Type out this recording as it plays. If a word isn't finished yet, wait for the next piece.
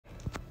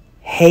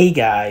Hey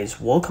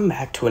guys, welcome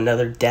back to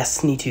another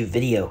Destiny 2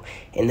 video.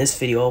 In this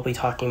video, I'll be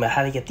talking about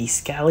how to get the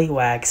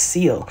SCALLYWAG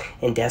seal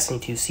in Destiny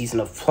 2 Season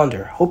of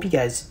Plunder. Hope you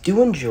guys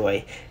do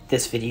enjoy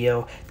this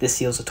video. This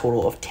seal is a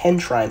total of 10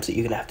 shrines that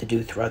you're going to have to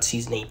do throughout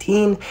Season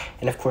 18.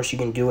 And of course, you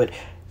can do it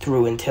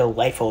through until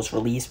Lightfall is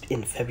released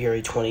in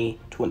February the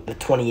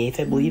 28th,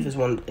 I believe, is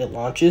when it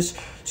launches.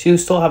 So you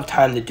still have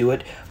time to do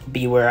it.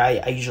 Beware,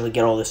 I usually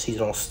get all the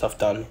seasonal stuff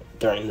done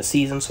during the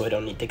season, so I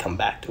don't need to come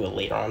back to it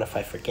later on if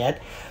I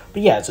forget.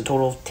 But yeah, it's a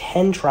total of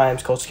 10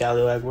 tribes called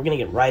SCALLYWAG. We're going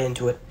to get right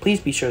into it. Please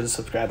be sure to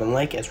subscribe and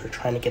like as we're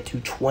trying to get to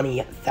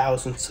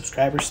 20,000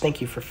 subscribers.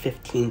 Thank you for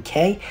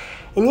 15K.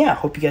 And yeah,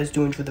 hope you guys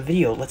do enjoy the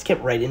video. Let's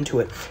get right into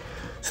it.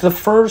 So the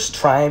first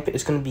triumph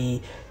is going to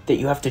be that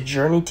you have to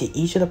journey to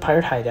each of the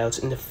pirate hideouts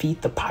and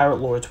defeat the pirate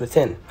lords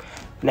within.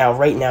 Now,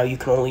 right now, you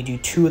can only do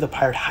 2 of the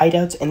pirate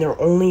hideouts, and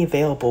they're only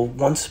available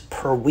once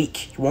per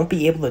week. You won't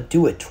be able to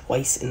do it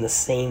twice in the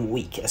same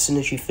week. As soon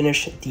as you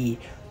finish the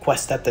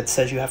quest step that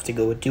says you have to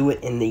go do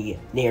it in the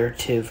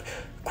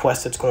narrative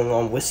quest that's going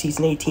on with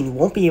Season 18, you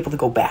won't be able to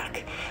go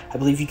back. I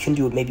believe you can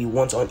do it maybe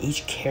once on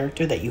each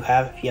character that you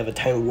have if you have a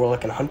Titan,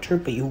 Warlock, and Hunter,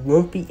 but you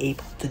won't be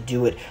able to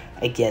do it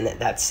again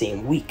that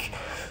same week.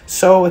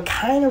 So it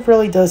kind of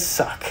really does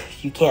suck.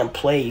 You can't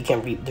play,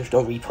 there's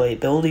no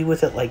replayability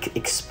with it like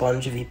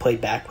Expunge if you play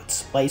back with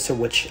Splicer,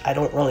 which I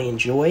don't really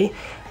enjoy.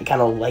 I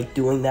kind of like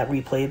doing that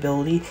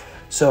replayability.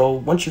 So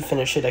once you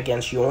finish it,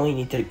 again, you only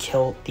need to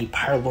kill the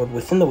Pirate Lord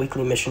within the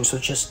weekly mission, so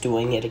just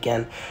doing it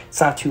again,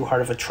 it's not too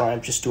hard of a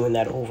triumph, just doing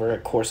that over a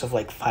course of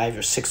like 5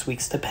 or 6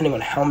 weeks, depending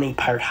on how many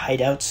pirate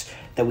hideouts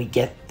that we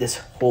get this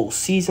whole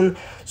season,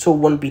 so it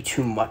wouldn't be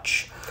too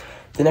much.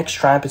 The next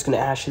triumph is going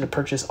to ask you to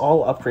purchase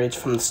all upgrades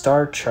from the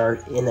star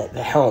chart in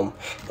the helm.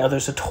 Now,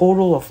 there's a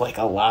total of like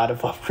a lot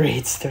of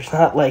upgrades. There's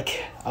not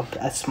like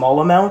a small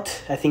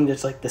amount. I think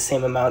there's like the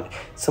same amount,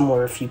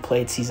 similar if you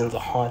played Seasons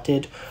of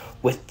Haunted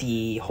with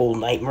the whole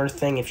Nightmare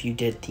thing, if you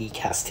did the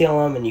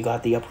Castellum and you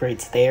got the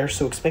upgrades there.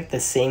 So expect the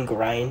same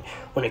grind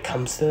when it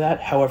comes to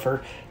that.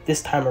 However,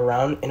 this time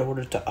around, in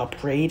order to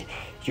upgrade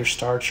your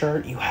star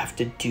chart, you have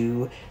to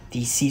do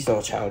the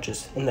seasonal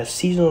challenges. In the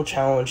seasonal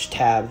challenge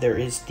tab, there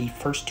is the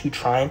first 2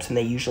 triumphs, and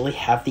they usually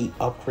have the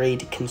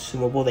upgrade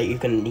consumable that you're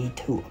going to need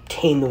to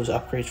obtain those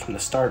upgrades from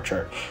the star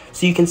chart.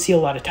 So you can see a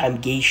lot of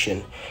time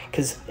gain,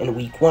 because in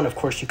week 1, of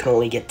course, you can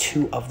only get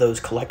 2 of those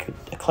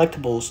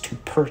collectibles to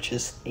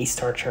purchase a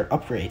star chart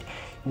upgrade.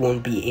 You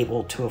won't be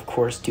able to, of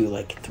course, do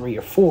like 3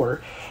 or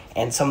 4,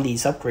 and some of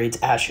these upgrades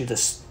ask you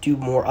to do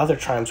more other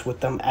triumphs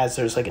with them, as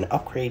there's like an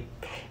upgrade,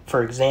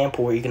 for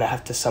example, where you're going to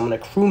have to summon a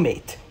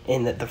crewmate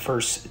in the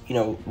first,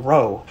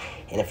 row,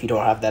 and if you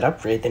don't have that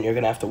upgrade, then you're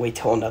going to have to wait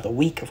till another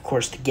week, of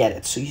course, to get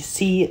it. So you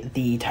see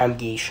the time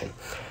gain.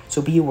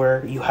 So be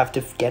aware, you have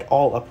to get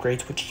all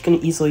upgrades, which you can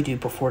easily do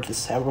before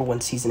December when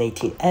Season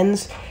 18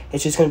 ends.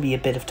 It's just going to be a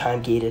bit of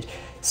time gated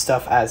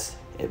stuff, as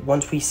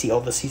once we see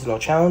all the seasonal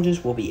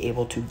challenges, we'll be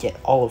able to get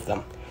all of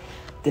them.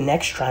 The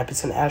next triumph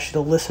is going to ask you to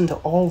listen to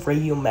all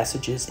radio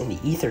messages in the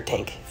Ether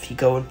tank. If you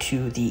go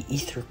into the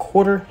Ether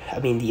quarter,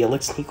 the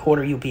Elixir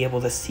quarter, you'll be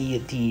able to see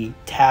the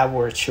tab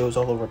where it shows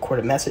all the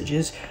recorded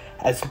messages.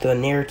 As the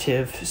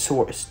narrative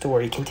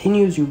story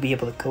continues, you'll be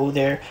able to go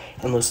there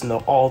and listen to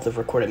all the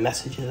recorded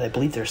messages. I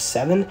believe there's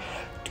 7.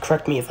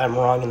 Correct me if I'm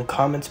wrong in the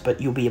comments,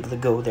 but you'll be able to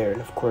go there and,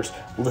 of course,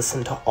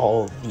 listen to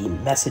all the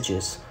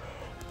messages.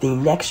 The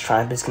next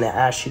triumph is going to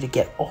ask you to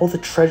get all the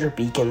treasure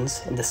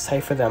beacons and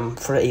decipher them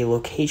for a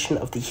location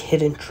of the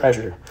hidden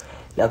treasure.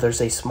 Now,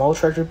 there's a small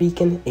treasure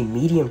beacon, a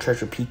medium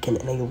treasure beacon,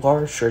 and a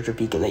large treasure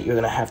beacon that you're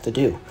going to have to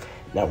do.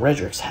 Now,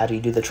 Redrix, how do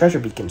you do the treasure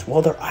beacons?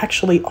 Well, they're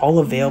actually all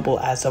available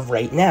as of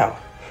right now.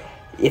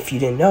 If you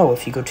didn't know,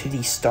 if you go to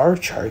the star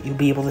chart, you'll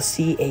be able to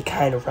see a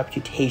kind of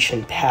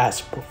reputation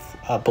pass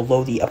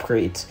below the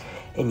upgrades.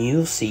 And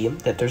you'll see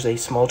that there's a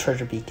small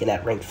treasure beacon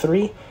at rank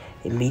 3,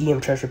 a medium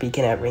treasure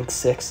beacon at rank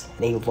 6,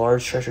 and a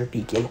large treasure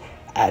beacon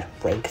at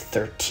rank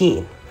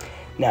 13.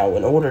 Now,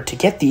 in order to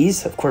get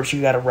these, of course,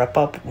 you got to rep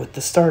up with the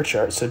star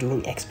chart. So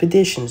doing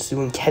expeditions,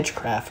 doing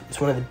catchcraft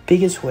is one of the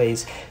biggest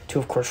ways to,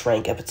 of course,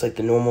 rank up. It's like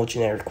the normal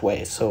generic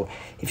way. So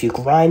if you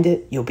grind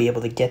it, you'll be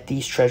able to get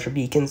these treasure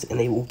beacons, and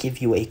they will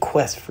give you a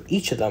quest for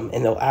each of them,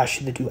 and they'll ask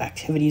you to do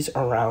activities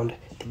around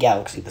the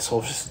galaxy, the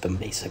solar system,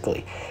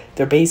 basically.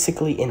 They're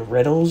basically in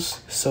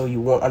riddles, so you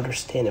won't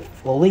understand it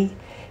fully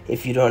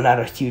if you're not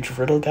a huge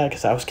riddle guy,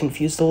 because I was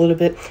confused a little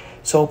bit.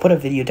 So I'll put a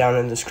video down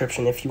in the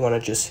description if you want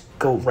to just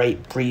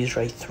breeze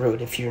right through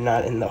it, if you're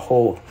not in the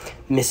whole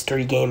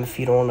mystery game, if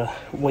you don't want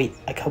to wait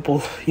a couple,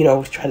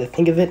 try to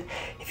think of it.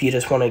 If you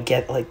just want to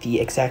get like the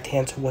exact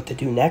answer what to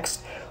do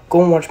next,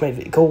 go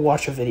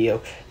watch a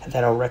video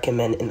that I'll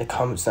recommend in the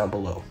comments down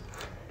below.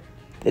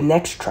 The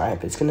next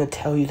triumph is going to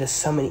tell you to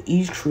summon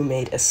each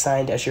crewmate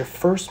assigned as your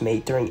first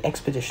mate during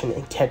expedition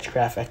and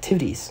catchcraft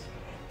activities.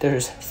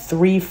 There's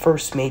 3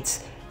 first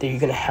mates that you're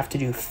going to have to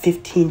do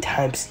 15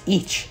 times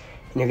each,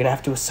 and you're going to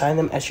have to assign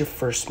them as your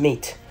first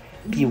mate.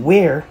 Be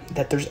aware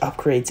that there's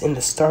upgrades in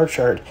the star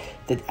chart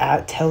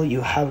that tell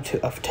you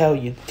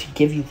to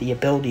give you the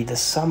ability to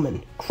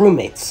summon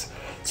crewmates.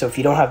 So if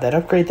you don't have that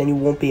upgrade, then you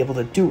won't be able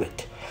to do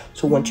it.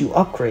 So once you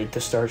upgrade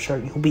the star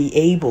chart, you'll be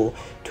able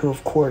to,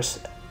 of course,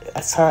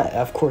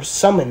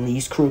 summon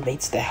these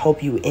crewmates to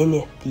help you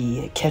in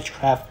the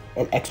catchcraft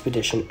and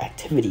expedition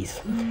activities.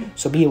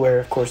 So be aware,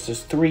 of course,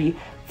 there's 3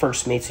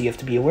 first mates that you have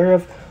to be aware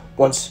of.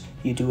 Once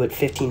you do it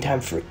 15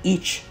 times for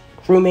each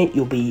crewmate,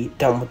 you'll be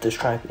done with this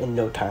triumph in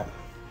no time.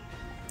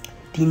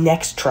 The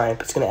next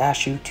triumph is going to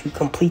ask you to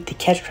complete the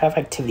catchcraft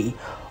activity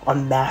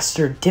on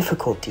master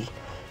difficulty.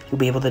 You'll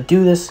be able to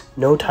do this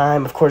no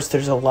time. Of course,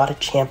 there's a lot of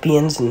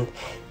champions, and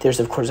there's,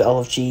 of course,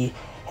 LFG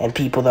and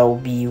people that will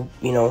be,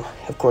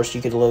 of course,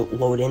 you could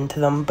load into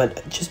them,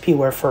 but just be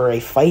aware for a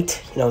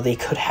fight, they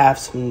could have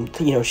some,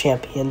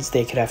 champions.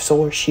 They could have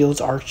solar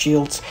shields, arc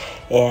shields,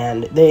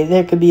 and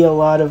there could be a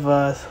lot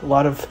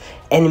of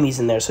enemies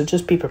in there, so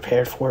just be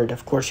prepared for it.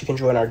 Of course, you can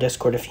join our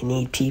Discord if you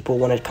need people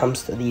when it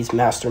comes to these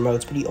master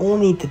modes, but you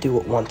only need to do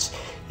it once.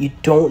 You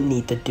don't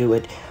need to do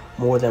it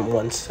more than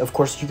once. Of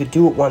course, you could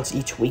do it once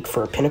each week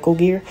for a pinnacle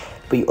gear,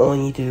 but you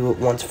only need to do it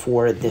once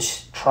for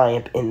this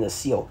triumph in the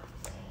seal.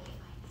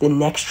 The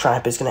next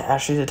triumph is going to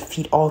ask you to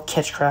defeat all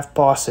catchcraft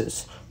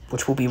bosses,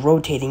 which will be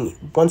rotating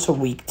once a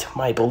week to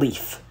my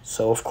belief.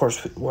 So, of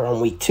course, we're on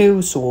week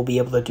 2, so we'll be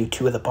able to do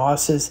 2 of the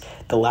bosses.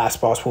 The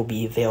last boss will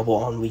be available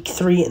on week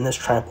 3, and this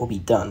triumph will be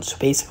done. So,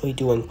 basically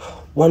doing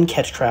 1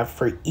 catchcraft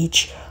for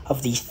each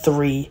of the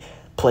 3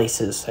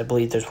 places. I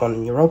believe there's one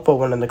in Europa,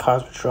 one in the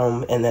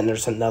Cosmodrome, and then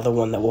there's another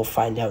one that we'll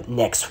find out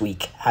next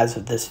week as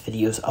of this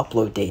video's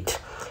upload date.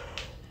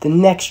 The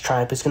next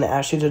triumph is going to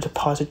ask you to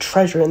deposit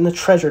treasure in the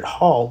treasured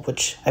hall,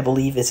 which I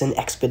believe is an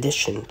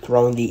expedition,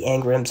 throwing the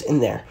engrams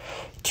in there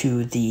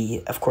to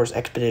the, of course,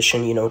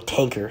 expedition,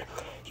 tanker.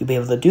 You'll be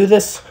able to do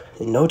this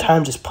in no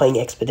time, just playing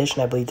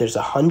expedition. I believe there's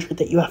 100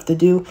 that you have to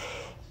do,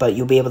 but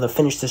you'll be able to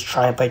finish this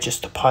triumph by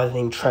just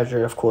depositing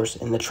treasure, of course,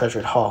 in the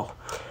treasured hall.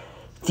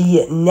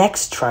 The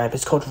next triumph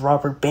is called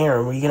Robert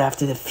Baron, where you're going to have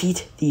to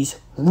defeat these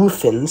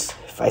Rufins,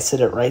 if I said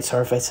it right,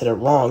 sorry if I said it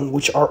wrong,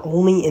 which are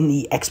only in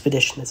the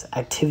expeditions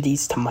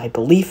activities to my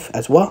belief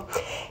as well.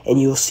 And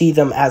you'll see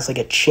them as like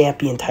a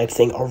champion type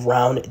thing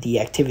around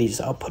the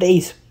activities. I'll put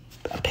a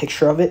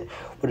picture of it,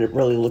 what it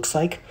really looks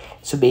like.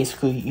 So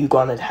basically, you're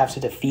going to have to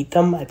defeat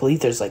them. I believe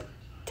there's like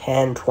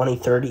 10, 20,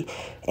 30,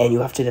 and you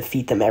have to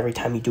defeat them every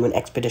time you do an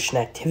expedition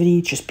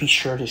activity. Just be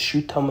sure to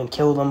shoot them and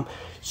kill them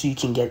so you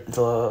can get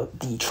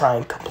the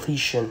triumph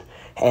completion.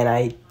 And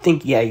I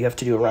think, yeah, you have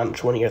to do around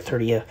 20 or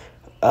 30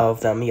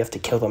 of them. You have to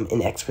kill them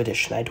in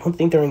expedition. I don't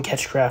think they're in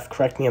catchcraft.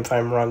 Correct me if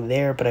I'm wrong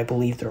there, but I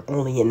believe they're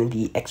only in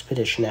the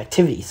expedition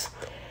activities.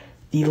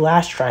 The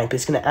last triumph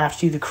is going to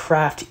ask you to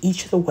craft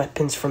each of the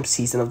weapons from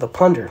Season of the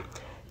Plunder.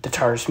 The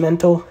Taurus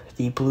Mental,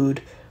 the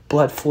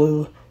Blood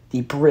Flu,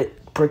 the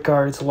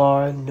Brickguard's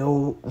Law,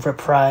 No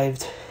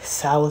Reprived,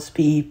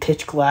 Salisbury,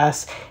 Pitch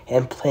Glass,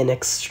 and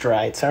Planix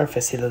Stride. Sorry if I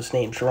say those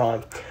names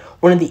wrong.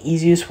 One of the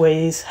easiest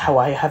ways how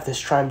I have this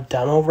triumph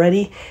done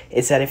already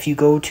is that if you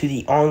go to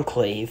the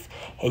Enclave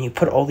and you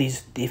put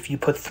if you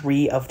put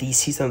 3 of the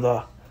Season of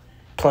the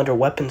Plunder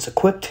weapons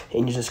equipped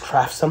and you just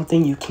craft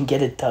something, you can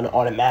get it done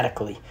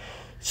automatically.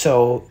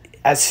 So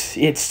it's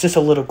just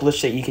a little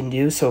glitch that you can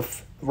do. So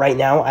right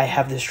now I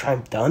have this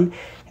triumph done.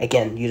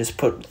 Again, you just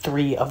put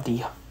 3 of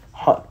the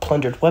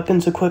plundered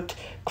weapons equipped,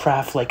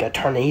 craft like a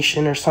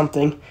Tarnation or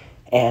something,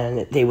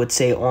 and they would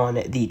say on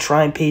the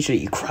triumph page that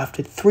you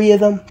crafted 3 of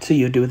them, so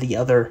you do the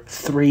other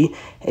 3,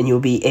 and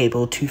you'll be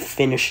able to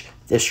finish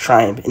this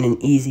triumph in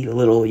an easy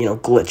little,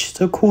 glitch.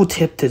 It's a cool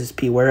tip to just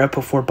be aware of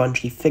before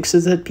Bungie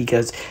fixes it,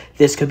 because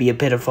this could be a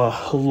bit of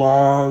a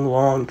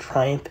long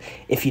triumph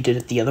if you did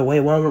it the other way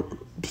around,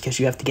 because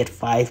you have to get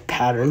 5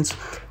 patterns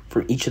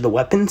for each of the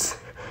weapons,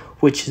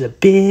 which is a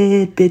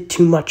bit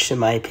too much in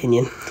my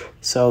opinion.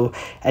 So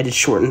I just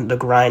shortened the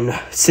grind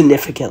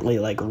significantly,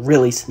 like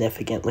really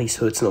significantly,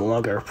 so it's no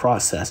longer a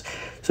process.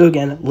 So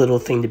again, little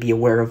thing to be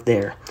aware of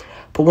there.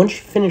 But once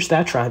you finish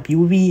that triumph, you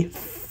will be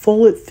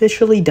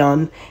officially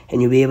done,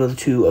 and you'll be able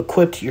to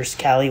equip your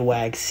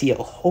SCALLYWAG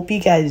seal. Hope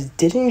you guys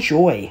did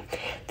enjoy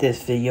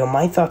this video.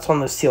 My thoughts on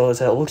the seal is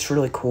that it looks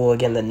really cool.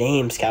 Again, the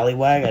name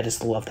SCALLYWAG, I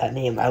just love that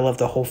name. I love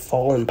the whole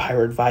Fallen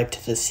Pirate vibe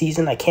to this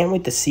season. I can't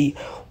wait to see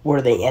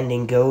where the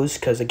ending goes,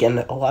 because again,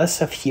 a lot of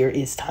stuff here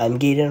is time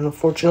gated,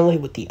 unfortunately,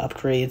 with the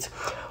upgrades,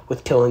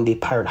 with killing the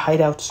pirate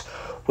hideouts,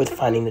 with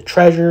finding the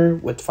treasure,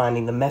 with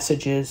finding the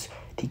messages,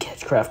 the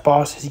catchcraft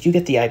bosses. You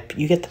get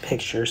the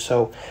picture.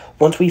 So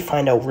once we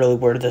find out really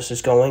where this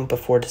is going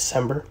before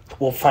December,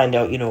 we'll find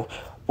out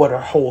what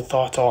our whole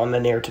thoughts on the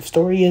narrative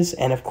story is,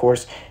 and of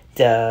course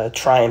the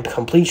triumph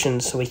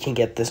completion, so we can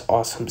get this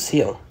awesome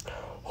seal.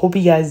 Hope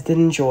you guys did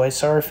enjoy.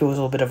 Sorry if it was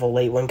a little bit of a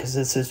late one, because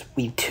this is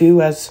week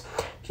 2. As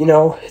you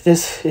know,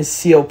 this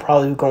seal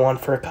probably will go on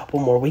for a couple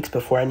more weeks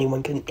before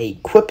anyone can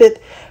equip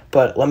it.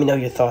 But let me know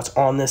your thoughts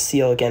on this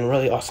seal. Again,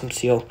 really awesome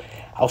seal.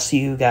 I'll see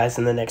you guys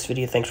in the next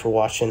video. Thanks for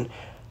watching.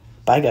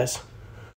 Bye, guys.